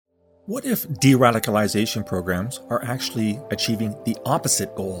What if de-radicalization programs are actually achieving the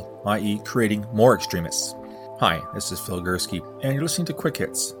opposite goal, i.e. creating more extremists? Hi, this is Phil Gursky, and you're listening to Quick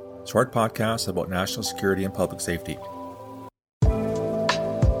Hits, a short podcast about national security and public safety.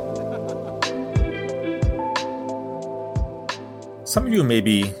 Some of you may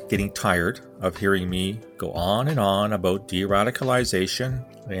be getting tired of hearing me go on and on about de-radicalization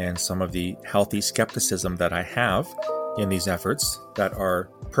and some of the healthy skepticism that I have in these efforts that are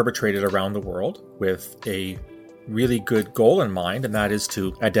perpetrated around the world with a really good goal in mind, and that is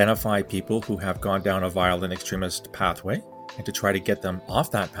to identify people who have gone down a violent extremist pathway and to try to get them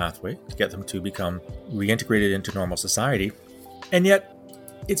off that pathway, to get them to become reintegrated into normal society. And yet,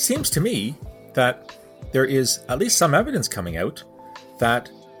 it seems to me that there is at least some evidence coming out that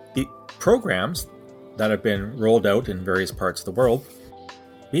the programs that have been rolled out in various parts of the world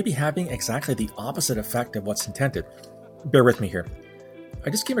may be having exactly the opposite effect of what's intended. Bear with me here.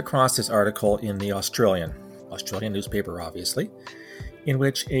 I just came across this article in the Australian newspaper, obviously, in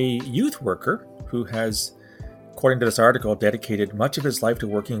which a youth worker who has, according to this article, dedicated much of his life to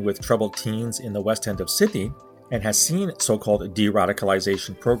working with troubled teens in the West End of Sydney and has seen so-called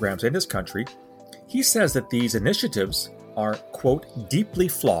de-radicalization programs in his country, he says that these initiatives are, quote, deeply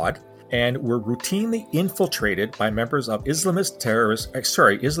flawed and were routinely infiltrated by members of Islamist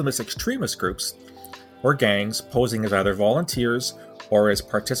extremist groups or gangs posing as either volunteers or as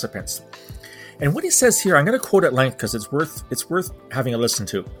participants. And what he says here, I'm going to quote at length because it's worth having a listen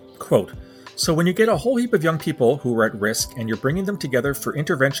to. Quote, "So when you get a whole heap of young people who are at risk and you're bringing them together for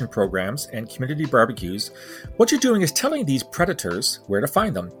intervention programs and community barbecues, what you're doing is telling these predators where to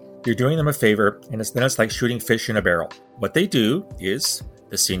find them. You're doing them a favor, and then it's like shooting fish in a barrel. What they do is,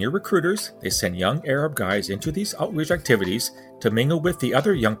 the senior recruiters, they send young Arab guys into these outreach activities to mingle with the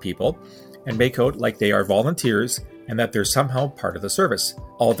other young people and make out like they are volunteers and that they're somehow part of the service.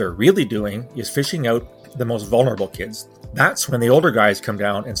 All they're really doing is fishing out the most vulnerable kids. That's when the older guys come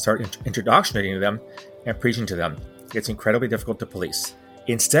down and start indoctrinating them and preaching to them. It's incredibly difficult to police.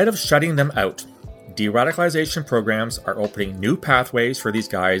 Instead of shutting them out, de-radicalization programs are opening new pathways for these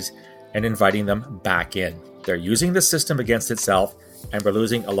guys and inviting them back in. They're using the system against itself, and we're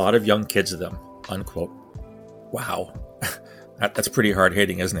losing a lot of young kids to them," unquote. Wow. That's pretty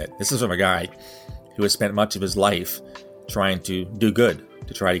hard-hitting, isn't it? This is from a guy who has spent much of his life trying to do good,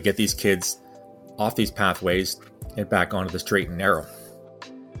 to try to get these kids off these pathways and back onto the straight and narrow.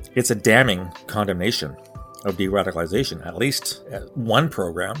 It's a damning condemnation of de-radicalization, at least one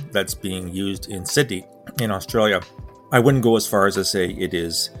program that's being used in Sydney, in Australia. I wouldn't go as far as to say it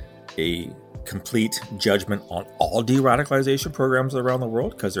is a complete judgment on all de-radicalization programs around the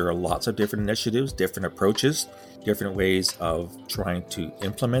world, because there are lots of different initiatives, different approaches, different ways of trying to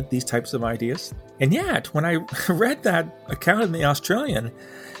implement these types of ideas. And yet, when I read that account in the Australian,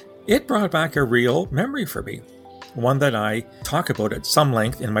 it brought back a real memory for me. One that I talk about at some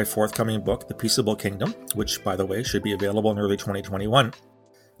length in my forthcoming book, The Peaceable Kingdom, which, by the way, should be available in early 2021.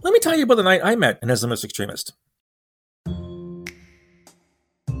 Let me tell you about the night I met an Islamist extremist.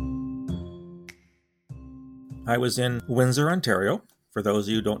 I was in Windsor, Ontario. For those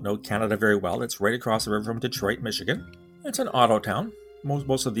of you who don't know Canada very well, it's right across the river from Detroit, Michigan. It's an auto town.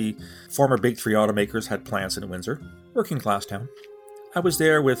 Most of the former Big Three automakers had plants in Windsor. Working class town. I was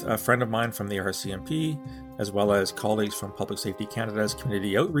there with a friend of mine from the RCMP, as well as colleagues from Public Safety Canada's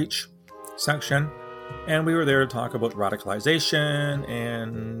Community Outreach section, and we were there to talk about radicalization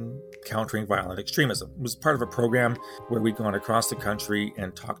and countering violent extremism. It was part of a program where we'd gone across the country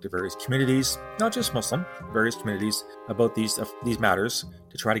and talked to various communities, not just Muslim, various communities, about these matters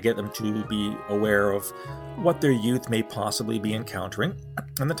to try to get them to be aware of what their youth may possibly be encountering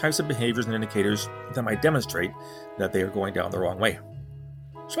and the types of behaviors and indicators that might demonstrate that they are going down the wrong way.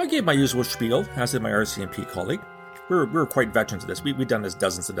 So I gave my usual spiel, as did my RCMP colleague. We were quite veterans of this. We'd done this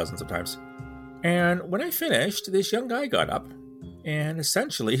dozens and dozens of times. And when I finished, this young guy got up and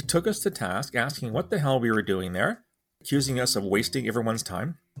essentially took us to task, asking what the hell we were doing there, accusing us of wasting everyone's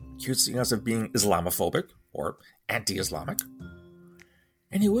time, accusing us of being Islamophobic or anti-Islamic.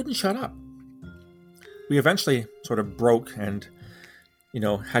 And he wouldn't shut up. We eventually sort of broke and,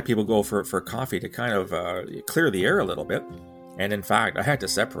 had people go for coffee to kind of clear the air a little bit. And in fact, I had to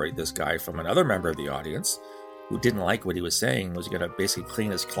separate this guy from another member of the audience who didn't like what he was saying, was going to basically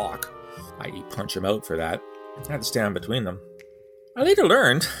clean his clock, i.e. punch him out for that. I had to stand between them. I later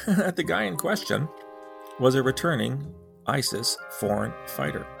learned that the guy in question was a returning ISIS foreign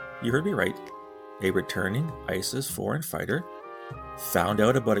fighter. You heard me right. A returning ISIS foreign fighter found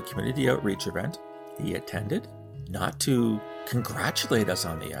out about a community outreach event he attended, not to congratulate us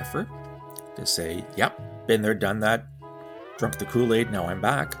on the effort, to say, yep, been there, done that, drunk the Kool-Aid, now I'm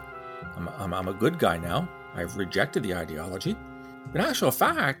back. I'm a good guy now. I've rejected the ideology. In actual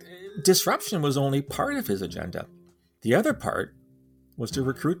fact, disruption was only part of his agenda. The other part was to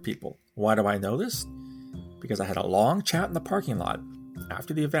recruit people. Why do I know this? Because I had a long chat in the parking lot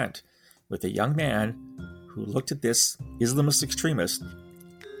after the event with a young man who looked at this Islamist extremist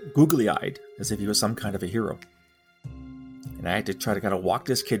googly-eyed as if he was some kind of a hero. And I had to try to kind of walk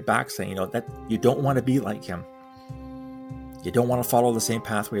this kid back saying, that you don't want to be like him. You don't want to follow the same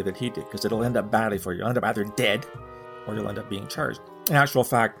pathway that he did, because it'll end up badly for you. You'll end up either dead or you'll end up being charged. In actual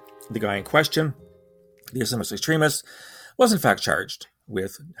fact, the guy in question, the Islamist extremist, was in fact charged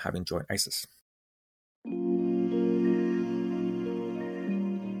with having joined ISIS.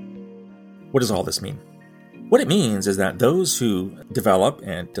 What does all this mean? What it means is that those who develop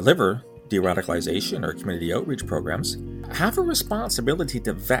and deliver de-radicalization or community outreach programs have a responsibility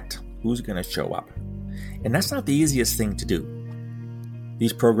to vet who's going to show up. And that's not the easiest thing to do.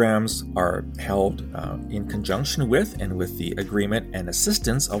 These programs are held in conjunction with and with the agreement and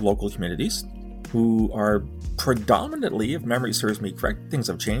assistance of local communities who are predominantly, if memory serves me correct, things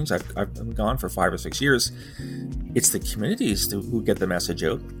have changed. I've been gone for 5 or 6 years. It's the communities who get the message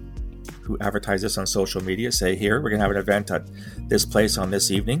out, who advertise this on social media, say, here, we're going to have an event at this place on this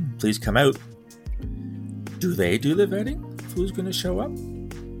evening. Please come out. Do they do the vetting of who's going to show up?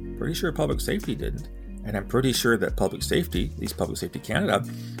 Pretty sure Public Safety didn't. And I'm pretty sure that Public Safety, at least Public Safety Canada,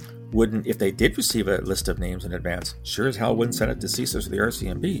 wouldn't, if they did receive a list of names in advance, sure as hell wouldn't send it to CSIS or the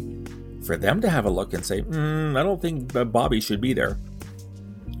RCMP for them to have a look and say, I don't think Bobby should be there.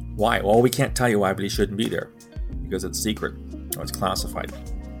 Why? Well, we can't tell you why, but he shouldn't be there because it's secret or it's classified.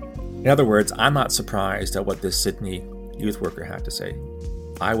 In other words, I'm not surprised at what this Sydney youth worker had to say.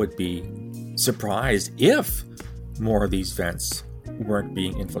 I would be surprised if more of these events weren't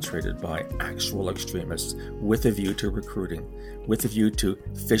being infiltrated by actual extremists with a view to recruiting, with a view to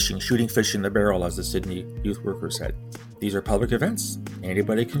fishing, shooting fish in the barrel, as the Sydney youth worker said. These are public events.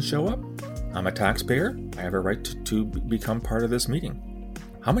 Anybody can show up. I'm a taxpayer. I have a right to become part of this meeting.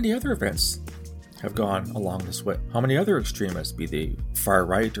 How many other events have gone along this way? How many other extremists, be they far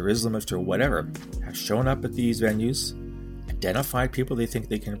right or Islamist or whatever, have shown up at these venues, identified people they think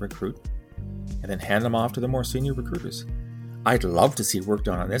they can recruit, and then hand them off to the more senior recruiters? I'd love to see work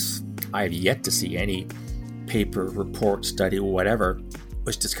done on this. I have yet to see any paper, report, study, whatever,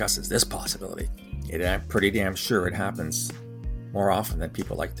 which discusses this possibility. And I'm pretty damn sure it happens more often than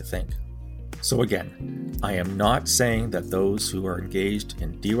people like to think. So again, I am not saying that those who are engaged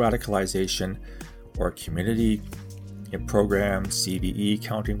in de-radicalization or community in programs, CVE,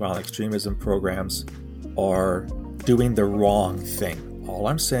 Countering Violent Extremism programs, are doing the wrong thing. All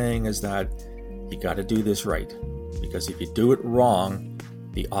I'm saying is that you got to do this right. Because if you do it wrong,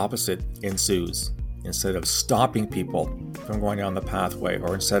 the opposite ensues. Instead of stopping people from going down the pathway,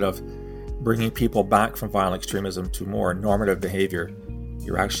 or instead of bringing people back from violent extremism to more normative behavior,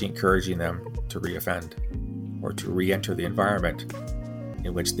 you're actually encouraging them to reoffend or to re-enter the environment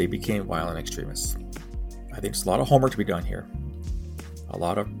in which they became violent extremists. I think there's a lot of homework to be done here. A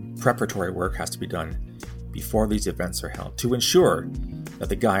lot of preparatory work has to be done before these events are held to ensure that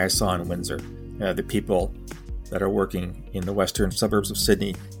the guy I saw in Windsor, the people that are working in the western suburbs of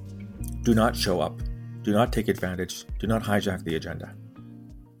Sydney, do not show up, do not take advantage, do not hijack the agenda.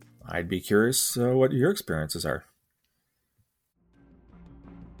 I'd be curious what your experiences are.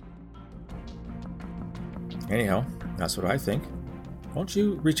 Anyhow, that's what I think. Why don't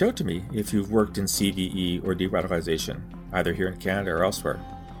you reach out to me if you've worked in CVE or de-radicalization, either here in Canada or elsewhere.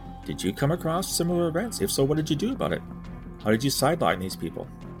 Did you come across similar events? If so, what did you do about it? How did you sideline these people?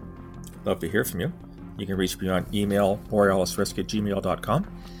 Love to hear from you. You can reach me on email, borealisrisk@gmail.com,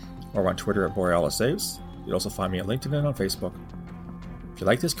 or on Twitter at borealissaves. You'll also find me on LinkedIn and on Facebook. If you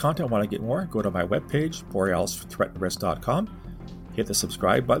like this content and want to get more, go to my webpage, borealisthreatandrisk.com. Hit the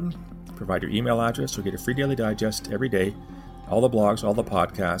subscribe button, provide your email address, you'll get a free daily digest every day. All the blogs, all the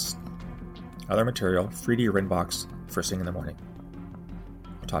podcasts, other material, free to your inbox, first thing in the morning.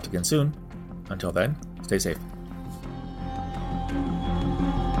 I'll talk to you again soon. Until then, stay safe.